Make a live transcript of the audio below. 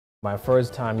My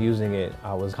first time using it,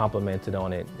 I was complimented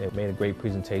on it. It made a great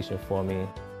presentation for me.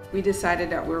 We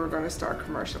decided that we were going to start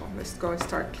commercial. Let's go and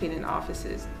start cleaning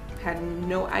offices. Had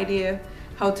no idea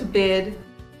how to bid,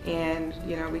 and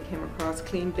we came across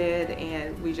CleanBid,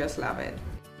 and we just love it.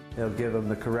 It'll give them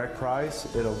the correct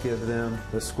price, it'll give them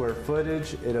the square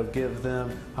footage, it'll give them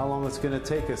how long it's going to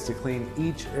take us to clean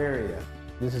each area.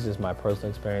 This is just my personal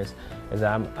experience, is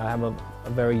I'm a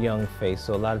very young face,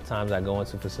 so a lot of times I go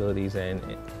into facilities and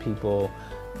people,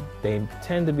 they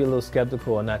tend to be a little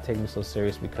skeptical and not take me so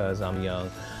serious because I'm young.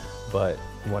 But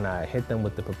when I hit them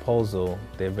with the proposal,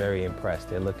 they're very impressed.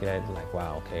 They look at it like,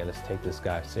 wow, okay, let's take this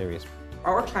guy serious.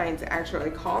 Our clients actually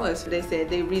call us. They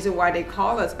said the reason why they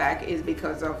call us back is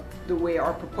because of the way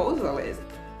our proposal is.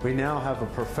 We now have a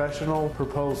professional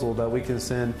proposal that we can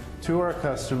send to our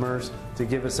customers to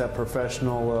give us that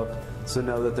professional look, so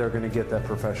know that they're going to get that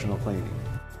professional cleaning.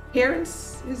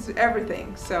 Appearance is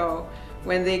everything. So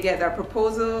when they get that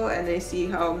proposal and they see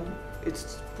how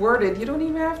it's worded, you don't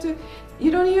even have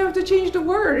to change the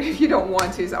word if you don't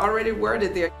want to. It's already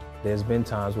worded there. There's been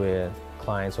times where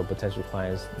clients or potential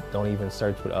clients don't even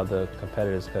search with other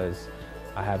competitors because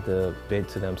I have to bid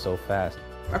to them so fast.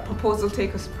 A proposal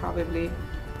takes us probably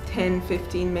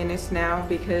 10-15 minutes now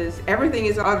because everything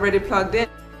is already plugged in.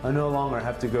 I no longer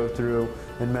have to go through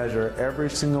and measure every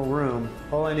single room.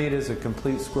 All I need is a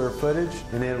complete square footage,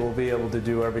 and it will be able to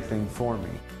do everything for me.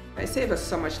 It saves us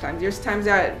so much time. There's times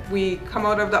that we come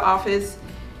out of the office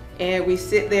and we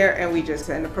sit there and we just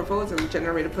send a proposal,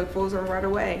 generate a proposal right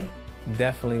away.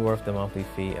 Definitely worth the monthly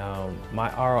fee. My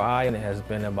ROI in it has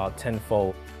been about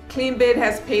tenfold. CleanBid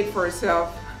has paid for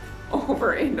itself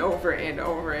over and over and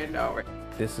over and over.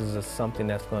 This is something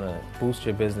that's going to boost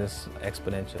your business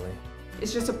exponentially.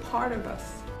 It's just a part of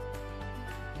us.